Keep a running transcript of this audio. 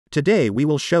Today we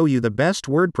will show you the best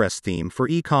WordPress theme for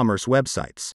e-commerce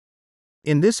websites.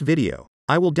 In this video,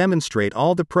 I will demonstrate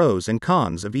all the pros and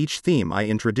cons of each theme I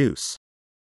introduce.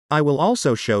 I will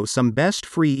also show some best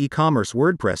free e-commerce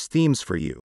WordPress themes for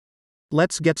you.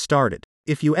 Let's get started.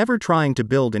 If you ever trying to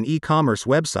build an e-commerce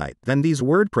website, then these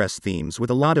WordPress themes with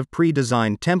a lot of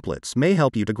pre-designed templates may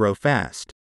help you to grow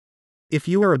fast. If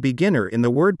you are a beginner in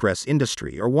the WordPress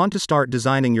industry or want to start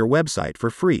designing your website for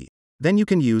free, then you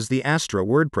can use the Astra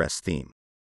WordPress theme.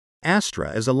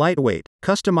 Astra is a lightweight,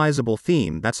 customizable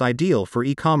theme that's ideal for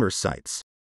e-commerce sites.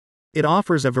 It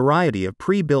offers a variety of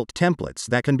pre-built templates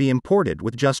that can be imported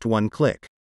with just one click.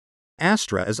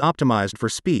 Astra is optimized for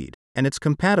speed, and it's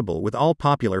compatible with all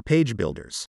popular page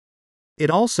builders.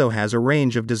 It also has a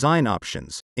range of design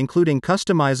options, including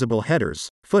customizable headers,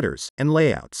 footers, and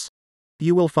layouts.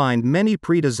 You will find many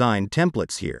pre-designed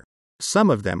templates here. Some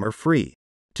of them are free.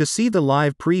 To see the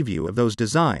live preview of those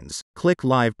designs, click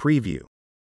Live Preview.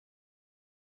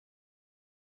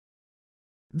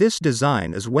 This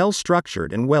design is well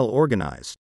structured and well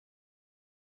organized.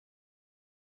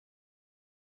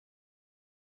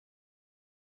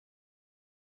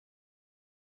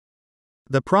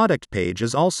 The product page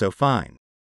is also fine.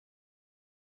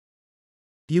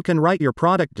 You can write your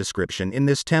product description in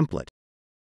this template.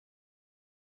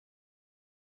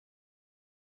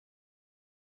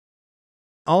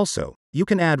 Also, you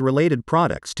can add related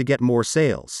products to get more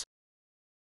sales.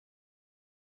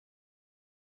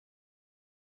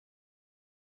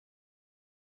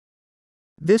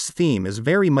 This theme is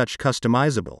very much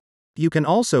customizable. You can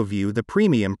also view the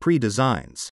premium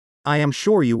pre-designs. I am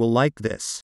sure you will like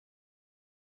this.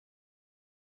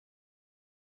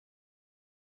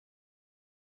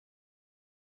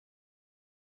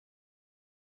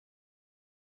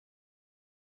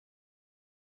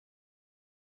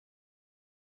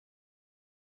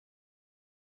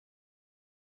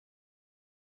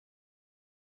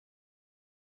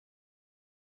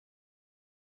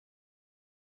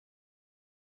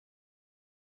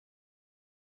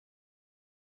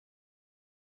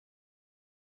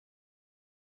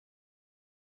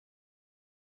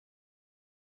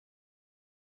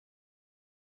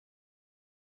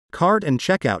 Cart and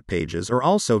checkout pages are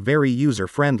also very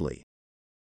user-friendly.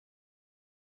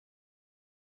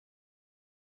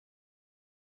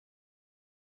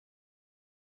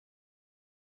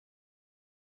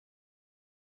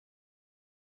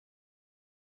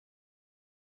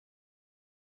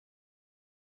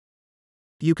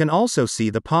 You can also see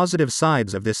the positive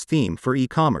sides of this theme for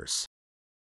e-commerce.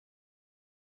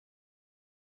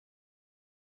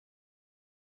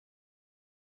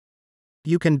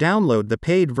 You can download the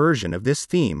paid version of this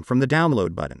theme from the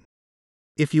download button.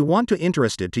 If you want to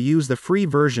interested to use the free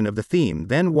version of the theme,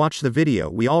 then watch the video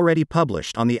we already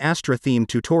published on the Astra theme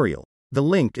tutorial. The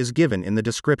link is given in the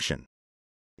description.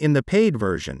 In the paid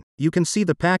version, you can see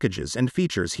the packages and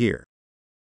features here.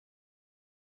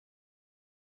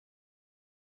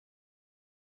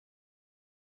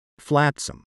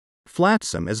 Flatsome.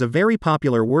 Flatsome is a very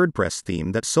popular WordPress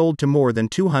theme that sold to more than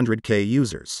 200,000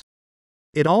 users.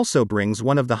 It also brings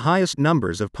one of the highest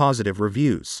numbers of positive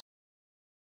reviews.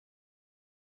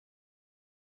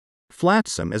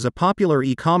 Flatsum is a popular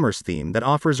e-commerce theme that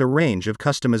offers a range of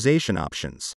customization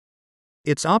options.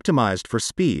 It's optimized for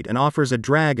speed and offers a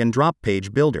drag-and-drop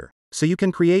page builder, so you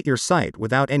can create your site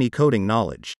without any coding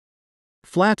knowledge.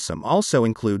 Flatsum also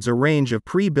includes a range of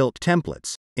pre-built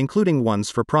templates, including ones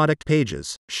for product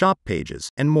pages, shop pages,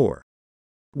 and more.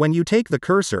 When you take the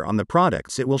cursor on the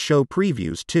products, it will show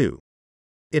previews too.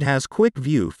 It has quick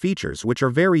view features which are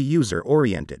very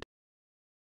user-oriented.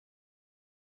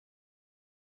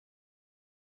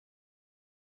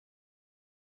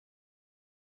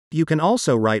 You can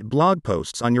also write blog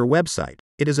posts on your website.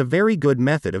 It is a very good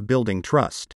method of building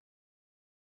trust.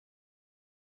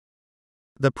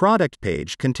 The product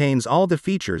page contains all the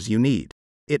features you need.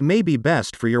 It may be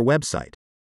best for your website.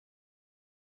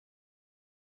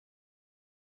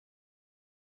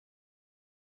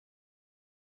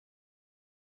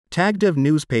 TagDiv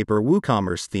Newspaper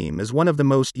WooCommerce Theme is one of the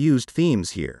most used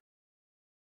themes here.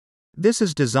 This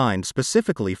is designed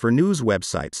specifically for news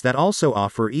websites that also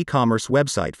offer e-commerce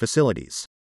website facilities.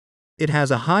 It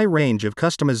has a high range of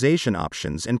customization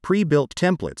options and pre-built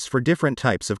templates for different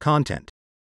types of content.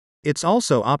 It's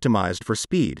also optimized for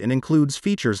speed and includes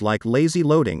features like lazy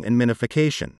loading and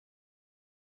minification.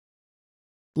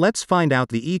 Let's find out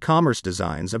the e-commerce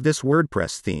designs of this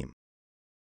WordPress theme.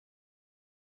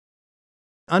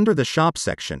 Under the shop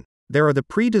section, there are the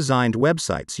pre-designed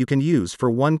websites you can use for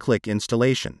one-click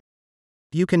installation.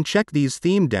 You can check these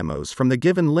theme demos from the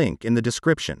given link in the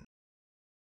description.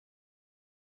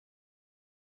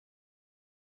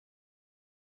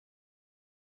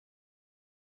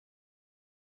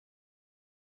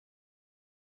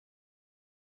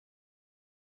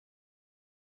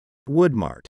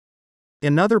 Woodmart.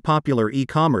 Another popular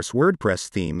e-commerce WordPress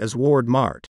theme is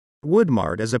Woodmart.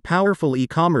 Woodmart is a powerful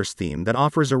e-commerce theme that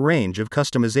offers a range of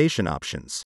customization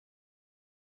options.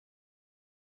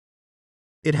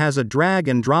 It has a drag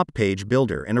and drop page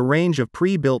builder and a range of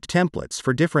pre-built templates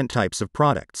for different types of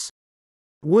products.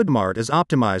 Woodmart is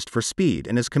optimized for speed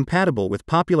and is compatible with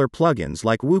popular plugins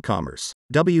like WooCommerce,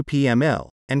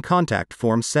 WP, and Contact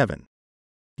Form 7.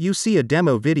 You see a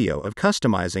demo video of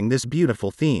customizing this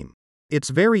beautiful theme. It's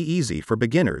very easy for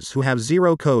beginners who have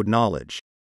zero code knowledge.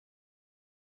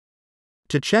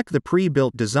 To check the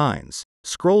pre-built designs,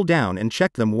 scroll down and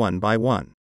check them one by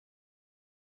one.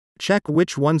 Check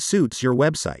which one suits your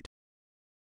website.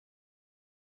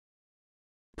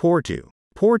 Portu.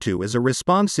 Portu is a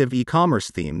responsive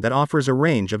e-commerce theme that offers a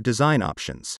range of design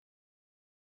options.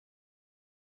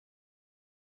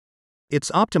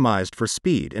 It's optimized for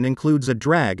speed and includes a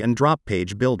drag and drop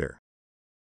page builder.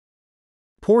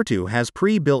 Portu has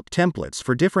pre-built templates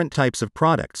for different types of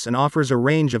products and offers a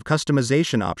range of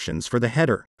customization options for the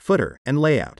header, footer, and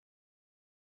layout.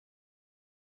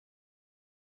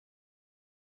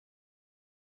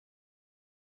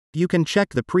 You can check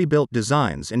the pre-built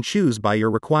designs and choose by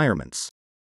your requirements.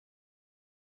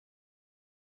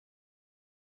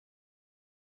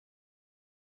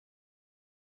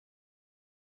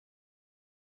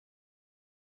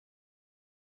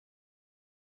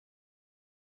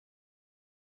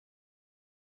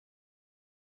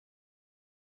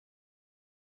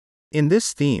 In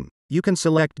this theme, you can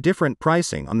select different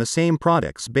pricing on the same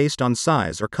products based on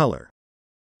size or color.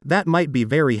 That might be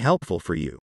very helpful for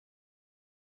you.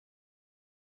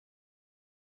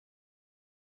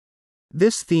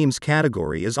 This theme's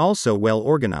category is also well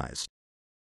organized.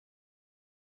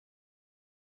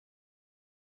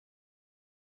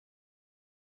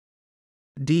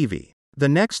 Divi. The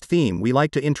next theme we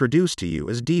like to introduce to you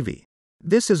is Divi.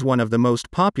 This is one of the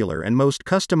most popular and most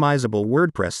customizable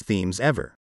WordPress themes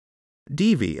ever.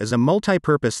 Divi is a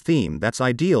multi-purpose theme that's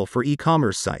ideal for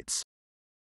e-commerce sites.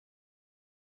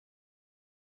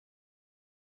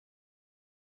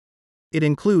 It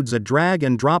includes a drag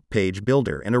and drop page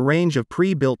builder and a range of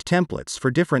pre-built templates for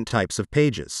different types of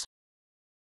pages.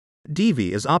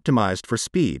 Divi is optimized for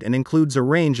speed and includes a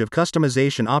range of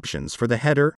customization options for the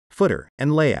header, footer,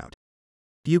 and layout.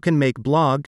 You can make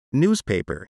blog,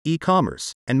 newspaper,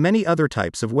 e-commerce, and many other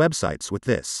types of websites with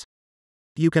this.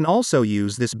 You can also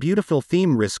use this beautiful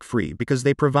theme risk-free because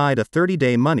they provide a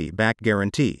 30-day money-back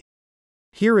guarantee.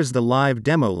 Here is the live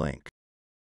demo link.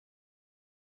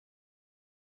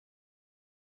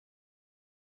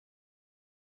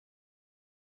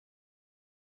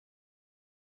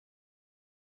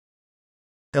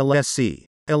 LSC.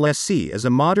 LSC is a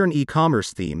modern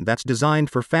e-commerce theme that's designed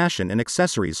for fashion and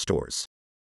accessories stores.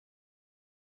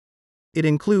 It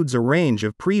includes a range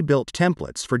of pre-built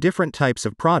templates for different types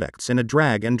of products and a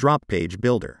drag and drop page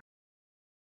builder.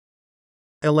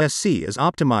 LSC is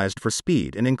optimized for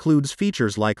speed and includes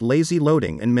features like lazy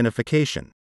loading and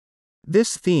minification.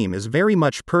 This theme is very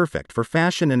much perfect for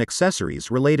fashion and accessories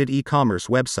related e-commerce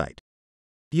website.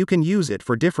 You can use it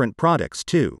for different products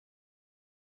too.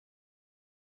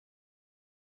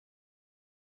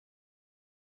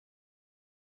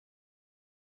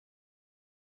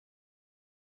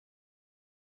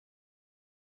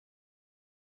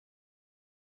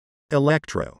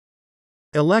 Electro.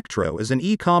 Electro is an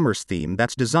e-commerce theme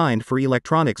that's designed for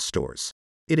electronics stores.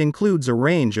 It includes a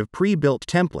range of pre-built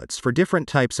templates for different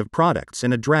types of products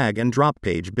and a drag and drop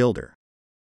page builder.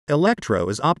 Electro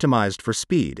is optimized for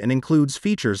speed and includes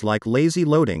features like lazy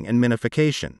loading and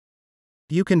minification.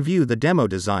 You can view the demo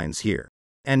designs here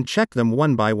and check them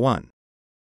one by one.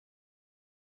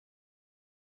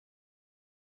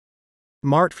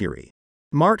 Mart Fury.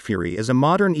 Mart Fury is a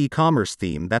modern e-commerce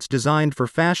theme that's designed for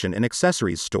fashion and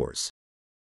accessories stores.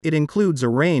 It includes a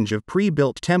range of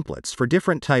pre-built templates for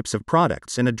different types of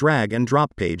products and a drag and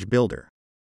drop page builder.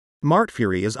 Mart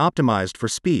Fury is optimized for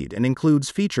speed and includes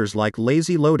features like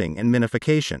lazy loading and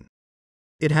minification.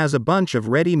 It has a bunch of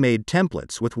ready-made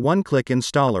templates with one-click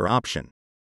installer option.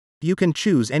 You can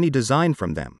choose any design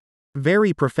from them.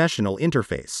 Very professional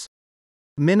interface.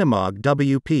 Minimog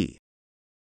WP.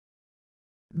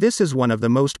 This is one of the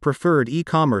most preferred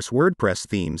e-commerce WordPress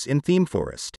themes in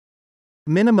ThemeForest.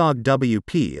 Minimog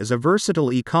WP is a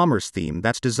versatile e-commerce theme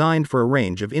that's designed for a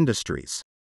range of industries.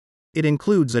 It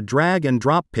includes a drag and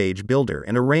drop page builder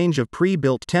and a range of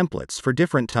pre-built templates for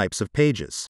different types of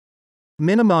pages.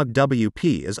 Minimog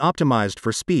WP is optimized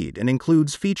for speed and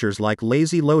includes features like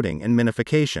lazy loading and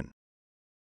minification.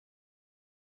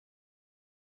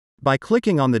 By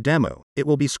clicking on the demo, it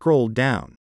will be scrolled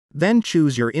down. Then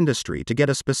choose your industry to get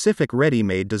a specific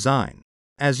ready-made design.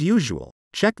 As usual,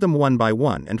 check them one by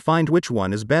one and find which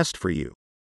one is best for you.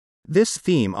 This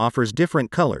theme offers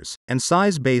different colors and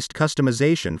size-based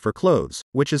customization for clothes,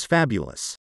 which is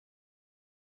fabulous.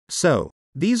 So,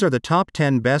 these are the top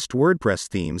 10 best WordPress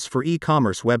themes for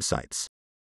e-commerce websites.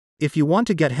 If you want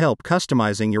to get help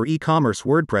customizing your e-commerce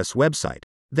WordPress website,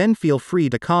 then feel free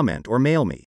to comment or mail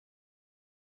me.